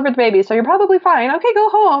 we delivered the baby, so you're probably fine. Okay, go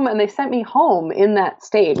home. And they sent me home in that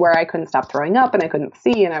state where I couldn't stop throwing up and I couldn't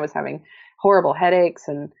see and I was having horrible headaches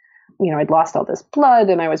and, I'd lost all this blood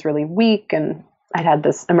and I was really weak and I'd had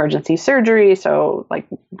this emergency surgery. So like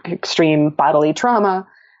extreme bodily trauma.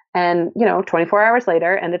 And, 24 hours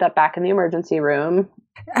later, ended up back in the emergency room.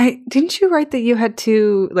 Didn't you write that you had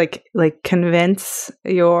to like convince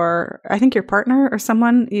your partner or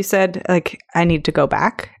someone? You said like, I need to go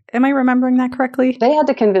back. Am I remembering that correctly? They had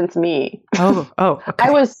to convince me. Oh,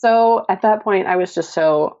 okay. At that point, I was just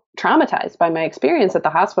so traumatized by my experience at the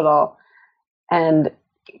hospital and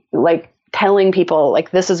like telling people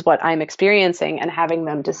like, this is what I'm experiencing and having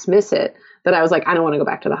them dismiss it, that I was like, I don't want to go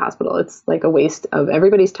back to the hospital. It's like a waste of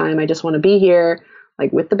everybody's time. I just want to be here,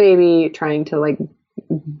 like with the baby, trying to like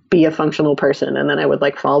be a functional person. And then I would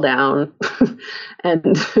like fall down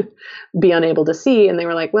and be unable to see. And they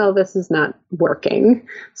were like, well, this is not working.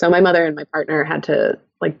 So my mother and my partner had to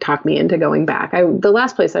like talk me into going back. The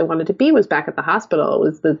last place I wanted to be was back at the hospital. It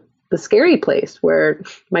was the scary place where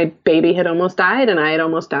my baby had almost died and I had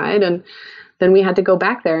almost died. And then we had to go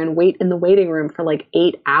back there and wait in the waiting room for like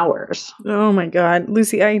 8 hours. Oh my God.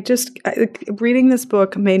 Lucy, reading this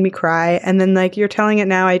book made me cry. And then like you're telling it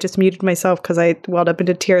now, I just muted myself because I welled up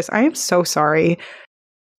into tears. I am so sorry.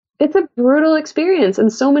 It's a brutal experience.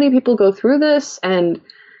 And so many people go through this. And,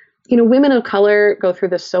 women of color go through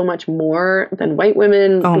this so much more than white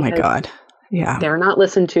women. Oh my God. Yeah. They're not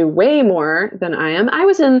listened to way more than I am. I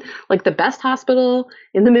was in like the best hospital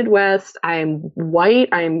in the Midwest. I'm white.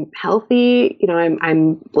 I'm healthy.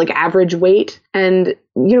 I'm like average weight. And,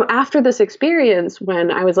 after this experience,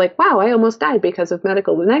 when I was like, wow, I almost died because of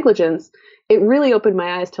medical negligence, it really opened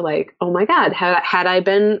my eyes to like, oh my God, had I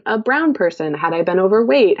been a brown person, had I been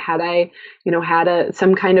overweight, had I, had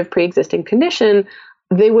some kind of pre-existing condition,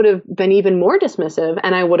 they would have been even more dismissive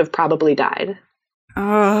and I would have probably died.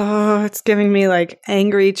 Oh, it's giving me like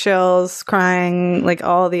angry chills, crying, like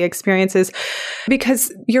all the experiences,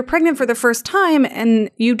 because you're pregnant for the first time and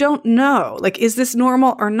you don't know, like, is this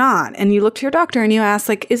normal or not? And you look to your doctor and you ask,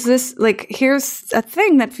 like, is this like, here's a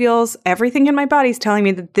thing that feels, everything in my body's telling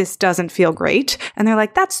me that this doesn't feel great. And they're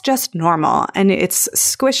like, that's just normal. And it's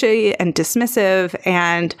squishy and dismissive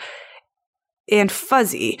and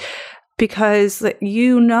fuzzy. Because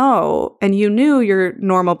you knew your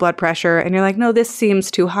normal blood pressure and you're like, no, this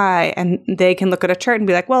seems too high. And they can look at a chart and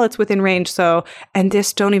be like, well, it's within range. So, and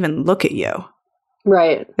just don't even look at you.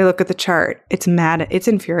 Right. They look at the chart. It's mad. It's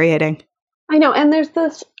infuriating. I know. And there's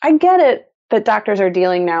this, I get it that doctors are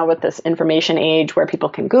dealing now with this information age where people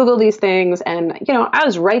can Google these things. And, I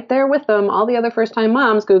was right there with them, all the other first time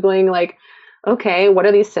moms Googling like, okay, what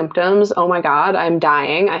are these symptoms? Oh my God, I'm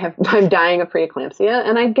dying. I'm dying of preeclampsia.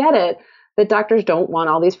 And I get it that doctors don't want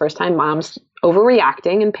all these first time moms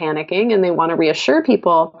overreacting and panicking and they want to reassure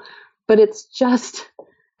people. But it's just,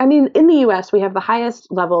 in the US, we have the highest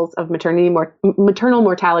levels of maternal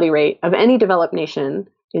mortality rate of any developed nation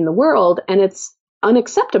in the world. And it's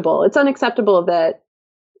unacceptable. It's unacceptable that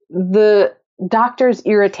the doctor's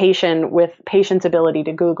irritation with patients' ability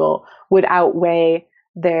to Google would outweigh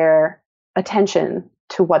their attention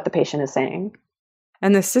to what the patient is saying.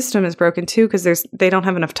 And the system is broken too because they don't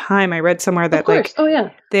have enough time. I read somewhere that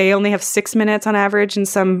they only have 6 minutes on average in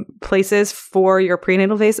some places for your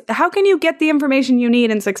prenatal phase. How can you get the information you need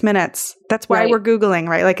in 6 minutes? That's why we're Googling,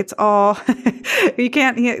 right? Like it's all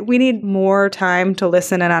we need more time to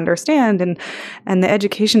listen and understand. And the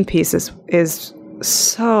education piece is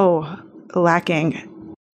so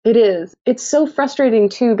lacking. It is. It's so frustrating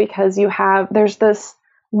too because there's this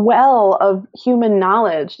well of human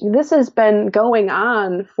knowledge. This has been going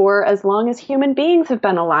on for as long as human beings have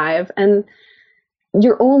been alive. And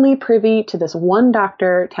you're only privy to this one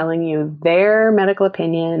doctor telling you their medical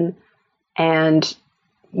opinion. And,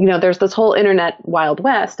 there's this whole internet Wild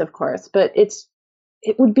West, of course, but it's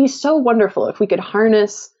it would be so wonderful if we could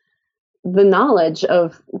harness the knowledge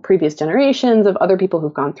of previous generations, of other people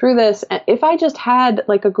who've gone through this. If I just had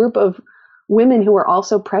like a group of women who were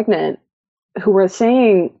also pregnant, who were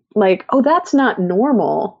saying like, oh, that's not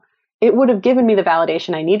normal, it would have given me the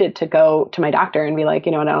validation I needed to go to my doctor and be like,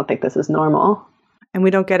 you know what, I don't think this is normal. And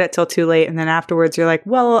we don't get it till too late. And then afterwards you're like,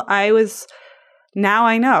 well, now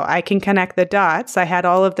I know. I can connect the dots. I had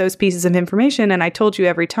all of those pieces of information and I told you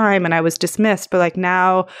every time and I was dismissed. But like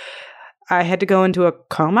now I had to go into a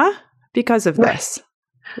coma because of this.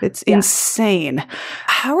 It's insane.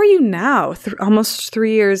 How are you now, almost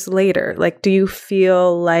 3 years later? Like, do you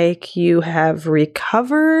feel like you have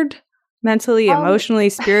recovered mentally, emotionally,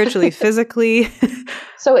 spiritually, physically?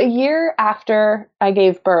 So a year after I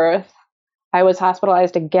gave birth, I was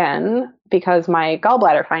hospitalized again because my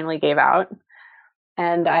gallbladder finally gave out.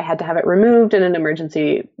 And I had to have it removed in an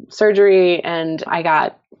emergency surgery. And I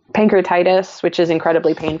got pancreatitis, which is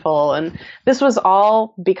incredibly painful. And this was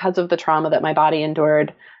all because of the trauma that my body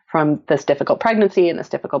endured from this difficult pregnancy and this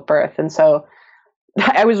difficult birth. And so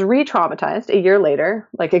I was re-traumatized a year later,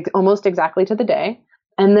 like almost exactly to the day.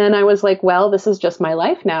 And then I was like, well, this is just my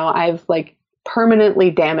life now. I've like permanently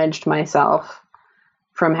damaged myself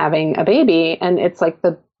from having a baby. And it's like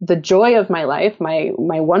the joy of my life, my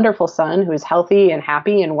wonderful son who's healthy and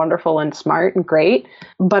happy and wonderful and smart and great.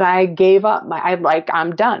 But I gave up.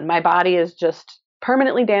 I'm done. My body is just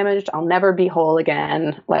permanently damaged. I'll never be whole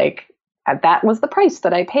again. Like that was the price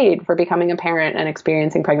that I paid for becoming a parent and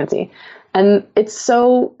experiencing pregnancy. And it's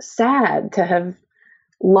so sad to have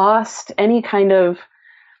lost any kind of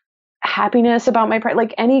happiness about my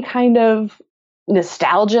like any kind of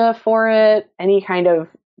nostalgia for it, any kind of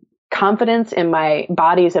confidence in my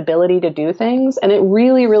body's ability to do things. And it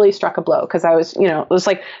really, really struck a blow because I was, it was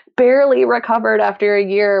like barely recovered after a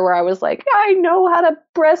year where I was like, I know how to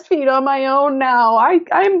breastfeed on my own now.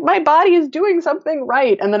 My body is doing something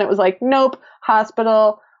right. And then it was like, nope,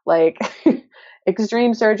 hospital, like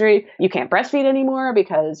extreme surgery. You can't breastfeed anymore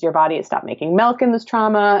because your body has stopped making milk in this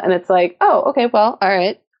trauma. And it's like, oh, okay, well, all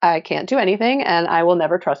right. I can't do anything and I will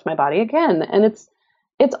never trust my body again. And it's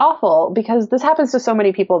awful because this happens to so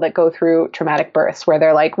many people that go through traumatic births where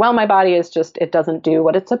they're like, well, my body is just, it doesn't do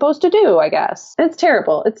what it's supposed to do, I guess. It's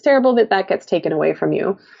terrible. It's terrible that gets taken away from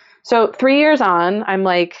you. So 3 years on, I'm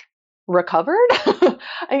like recovered.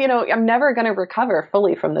 I'm never going to recover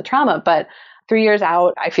fully from the trauma, but 3 years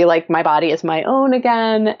out, I feel like my body is my own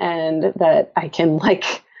again and that I can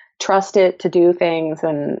like trust it to do things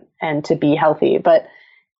and to be healthy. But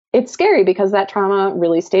it's scary because that trauma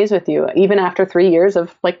really stays with you, even after 3 years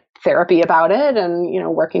of like therapy about it and,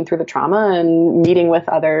 working through the trauma and meeting with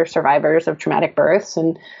other survivors of traumatic births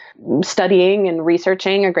and studying and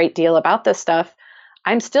researching a great deal about this stuff.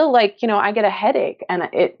 I'm still like, I get a headache and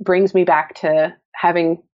it brings me back to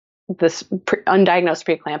having this undiagnosed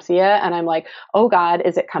preeclampsia. And I'm like, oh God,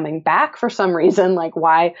 is it coming back for some reason? Like,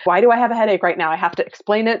 why do I have a headache right now? I have to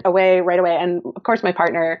explain it away right away. And of course, my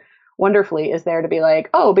partner wonderfully is there to be like,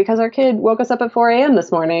 oh, because our kid woke us up at 4 a.m.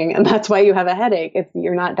 this morning and that's why you have a headache.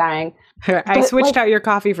 You're not dying. I switched out your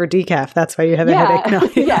coffee for decaf. That's why you have a headache. No.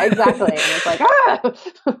 Yeah, exactly. And it's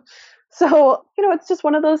like, So, it's just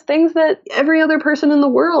one of those things that every other person in the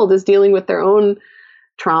world is dealing with their own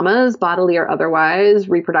traumas, bodily or otherwise,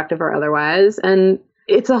 reproductive or otherwise. And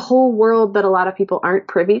it's a whole world that a lot of people aren't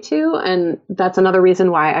privy to. And that's another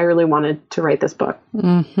reason why I really wanted to write this book.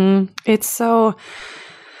 Mm-hmm.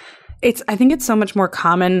 I think it's so much more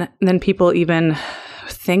common than people even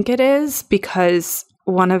think it is because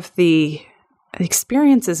one of the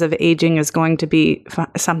experiences of aging is going to be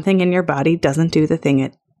something in your body doesn't do the thing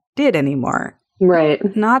it did anymore.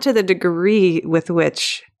 Right. Not to the degree with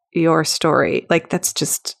which your story, like that's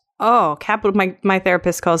just, capital. My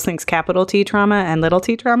therapist calls things capital T trauma and little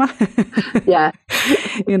t trauma. Yeah.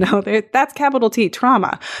 That's capital T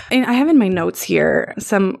trauma. And I have in my notes here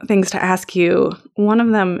some things to ask you. One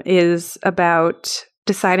of them is about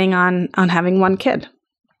deciding on having one kid.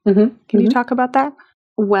 Mm-hmm. Can you talk about that?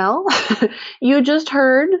 Well, you just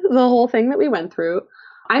heard the whole thing that we went through.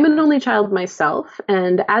 I'm an only child myself.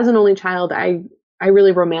 And as an only child, I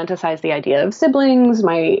really romanticize the idea of siblings.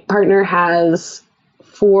 My partner has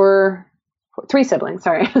three siblings,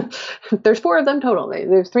 sorry. There's 4 of them total.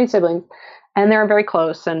 There's 3 siblings and they're very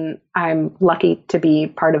close and I'm lucky to be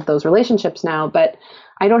part of those relationships now, but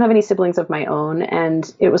I don't have any siblings of my own.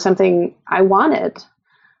 And it was something I wanted.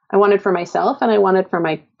 I wanted for myself and I wanted for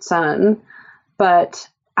my son, but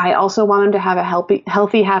I also want him to have a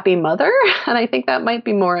healthy, happy mother. And I think that might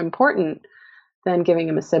be more important than giving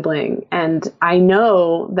him a sibling. And I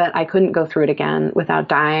know that I couldn't go through it again without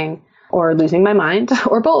dying or losing my mind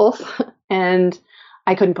or both. And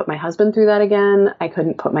I couldn't put my husband through that again. I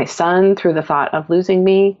couldn't put my son through the thought of losing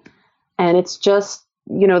me. And it's just,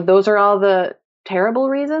 those are all the terrible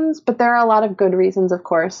reasons, but there are a lot of good reasons, of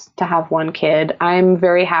course, to have one kid. I'm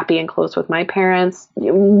very happy and close with my parents.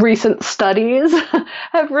 Recent studies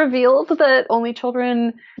have revealed that only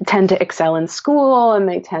children tend to excel in school and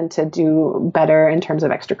they tend to do better in terms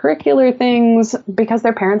of extracurricular things because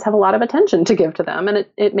their parents have a lot of attention to give to them. And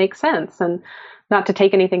it makes sense. And not to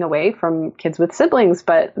take anything away from kids with siblings,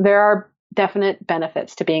 but there are definite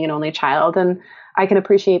benefits to being an only child. And I can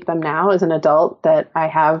appreciate them now as an adult, that I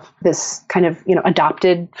have this kind of,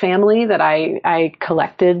 adopted family, that I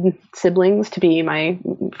collected siblings to be my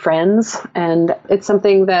friends. And it's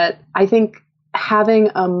something that I think having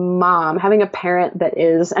a parent that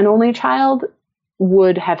is an only child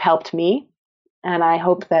would have helped me. And I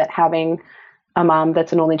hope that having a mom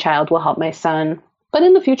that's an only child will help my son. But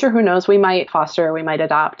in the future, who knows, we might foster, we might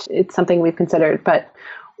adopt. It's something we've considered, but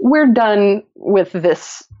we're done with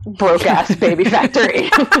this broke-ass baby factory.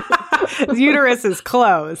 The uterus is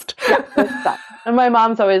closed. Yeah, it's done. And my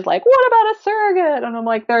mom's always like, what about a surrogate? And I'm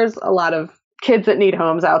like, there's a lot of kids that need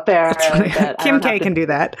homes out there. Kim K can do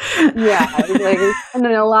that. Yeah. And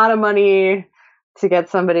then a lot of money to get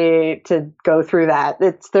somebody to go through that.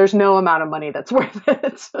 There's no amount of money that's worth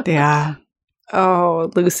it. Yeah. Oh,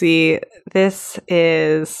 Lucy, I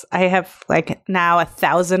have now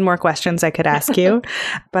 1,000 more questions I could ask you,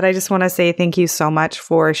 but I just want to say thank you so much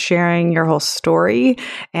for sharing your whole story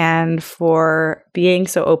and for being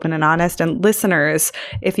so open and honest. And listeners,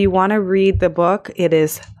 if you want to read the book, it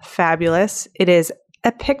is fabulous. It is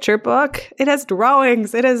a picture book. It has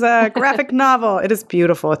drawings. It is a graphic novel. It is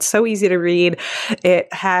beautiful. It's so easy to read.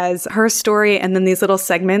 It has her story and then these little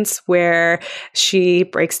segments where she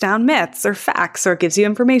breaks down myths or facts or gives you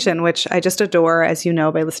information, which I just adore, as you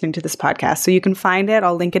know, by listening to this podcast. So you can find it.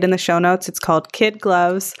 I'll link it in the show notes. It's called Kid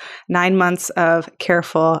Gloves, 9 Months of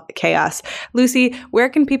Careful Chaos. Lucy, where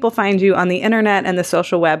can people find you on the internet and the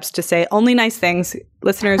social webs to say only nice things?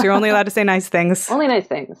 Listeners, you're only allowed to say nice things. Only nice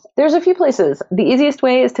things. There's a few places. The easiest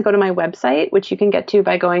way is to go to my website, which you can get to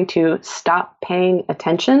by going to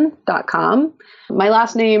stoppayingattention.com. My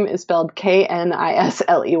last name is spelled Knisley, and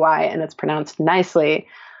it's pronounced nicely.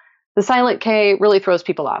 The silent K really throws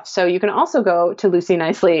people off. So you can also go to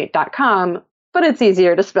lucyknisley.com, but it's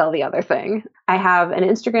easier to spell the other thing. I have an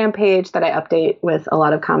Instagram page that I update with a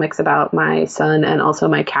lot of comics about my son and also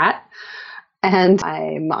my cat. And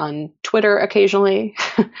I'm on Twitter occasionally.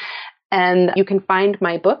 And you can find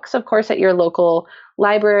my books, of course, at your local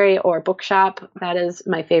library or bookshop. That is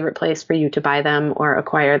my favorite place for you to buy them or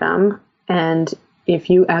acquire them. And if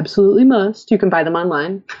you absolutely must, you can buy them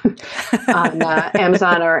online on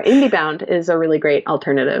Amazon, or IndieBound is a really great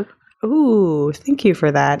alternative. Ooh, thank you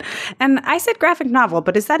for that. And I said graphic novel,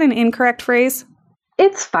 but is that an incorrect phrase?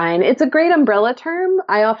 It's fine. It's a great umbrella term.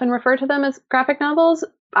 I often refer to them as graphic novels.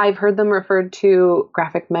 I've heard them referred to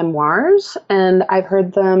graphic memoirs, and I've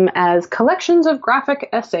heard them as collections of graphic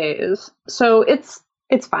essays. So it's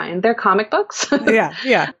fine. They're comic books.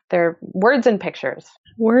 Yeah. They're words and pictures.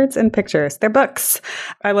 Words and pictures. They're books.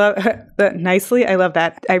 I love that. Nicely. I love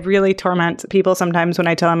that. I really torment people sometimes when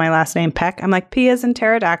I tell them my last name, Peck. I'm like, P as in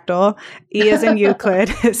pterodactyl, E as in Euclid,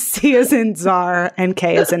 C as in czar, and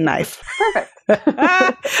K as in knife.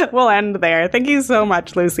 Perfect. We'll end there. Thank you so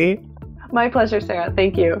much, Lucy. My pleasure, Sarah.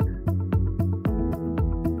 Thank you.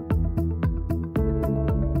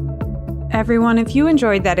 Everyone, if you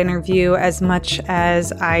enjoyed that interview as much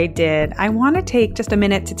as I did, I want to take just a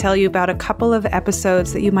minute to tell you about a couple of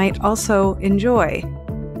episodes that you might also enjoy.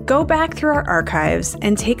 Go back through our archives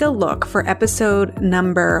and take a look for episode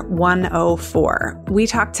number 104. We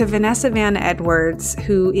talked to Vanessa Van Edwards,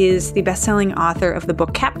 who is the best-selling author of the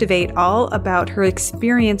book Captivate, all about her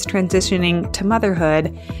experience transitioning to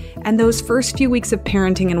motherhood and those first few weeks of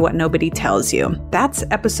parenting and what nobody tells you. That's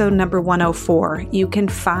episode number 104. You can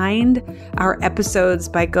find our episodes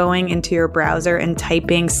by going into your browser and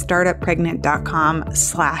typing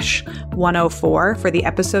startuppregnant.com/104 for the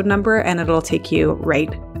episode number, and it'll take you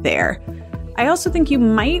right there. I also think you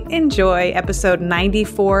might enjoy episode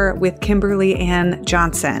 94 with Kimberly Ann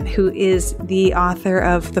Johnson, who is the author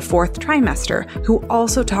of The Fourth Trimester, who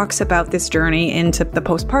also talks about this journey into the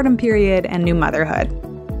postpartum period and new motherhood.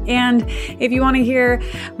 And if you want to hear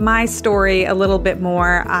my story a little bit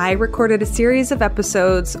more, I recorded a series of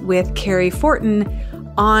episodes with Carrie Fortin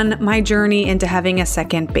on my journey into having a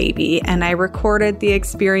second baby. And I recorded the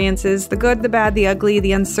experiences, the good, the bad, the ugly,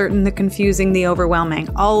 the uncertain, the confusing, the overwhelming,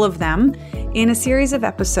 all of them in a series of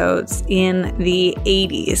episodes in the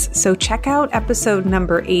 80s. So check out episode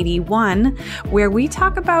number 81, where we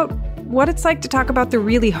talk about what it's like to talk about the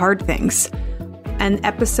really hard things. and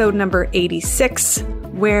episode number 86,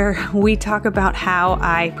 where we talk about how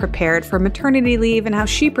I prepared for maternity leave and how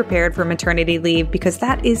she prepared for maternity leave, because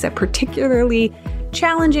that is a particularly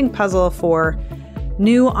challenging puzzle for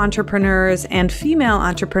new entrepreneurs and female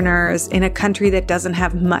entrepreneurs in a country that doesn't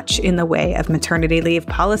have much in the way of maternity leave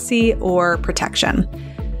policy or protection.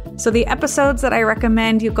 So the episodes that I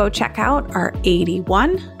recommend you go check out are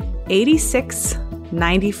 81, 86,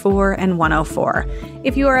 94, and 104.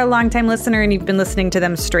 If you are a longtime listener and you've been listening to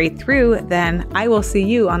them straight through, then I will see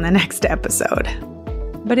you on the next episode.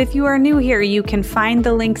 But if you are new here, you can find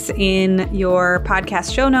the links in your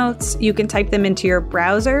podcast show notes. You can type them into your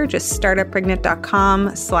browser, just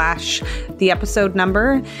startuppregnant.com/the episode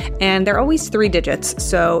number. And they're always 3 digits.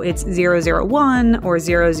 So it's 001 or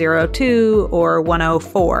 002 or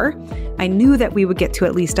 104. I knew that we would get to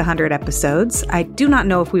at least 100 episodes. I do not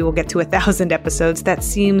know if we will get to 1,000 episodes. That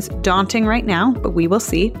seems daunting right now, but we will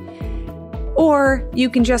see. Or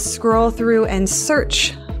you can just scroll through and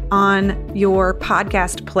search on your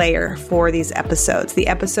podcast player for these episodes. The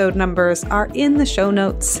episode numbers are in the show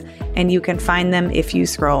notes, and you can find them if you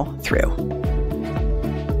scroll through.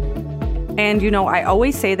 And I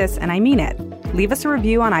always say this, and I mean it. Leave us a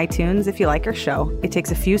review on iTunes if you like our show. It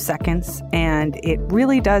takes a few seconds, and it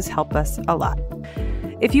really does help us a lot.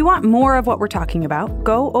 If you want more of what we're talking about,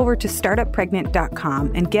 go over to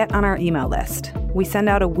startuppregnant.com and get on our email list. We send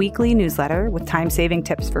out a weekly newsletter with time-saving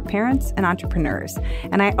tips for parents and entrepreneurs.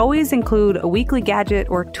 And I always include a weekly gadget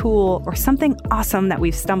or tool or something awesome that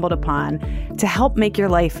we've stumbled upon to help make your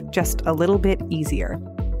life just a little bit easier.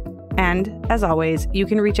 And as always, you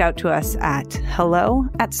can reach out to us at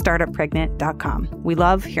hello@startuppregnant.com. We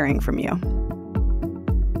love hearing from you.